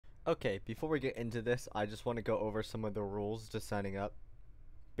Okay, before we get into this, I just want to go over some of the rules to signing up.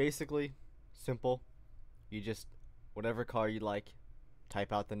 Basically, simple. You just, whatever car you like,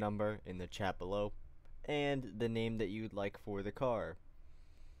 type out the number in the chat below, and the name that you'd like for the car.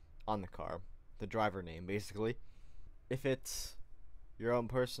 On the car. The driver name, basically. If it's your own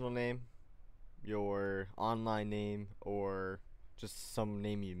personal name, your online name, or just some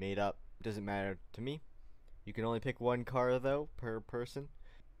name you made up, doesn't matter to me. You can only pick one car, though, per person.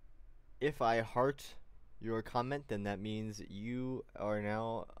 If I heart your comment, then that means you are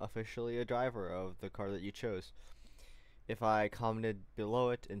now officially a driver of the car that you chose. If I commented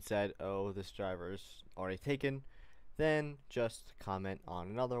below it and said, oh, this driver's already taken, then just comment on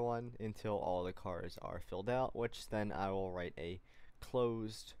another one until all the cars are filled out, which then I will write a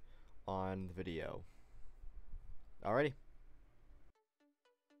closed on the video. Alrighty.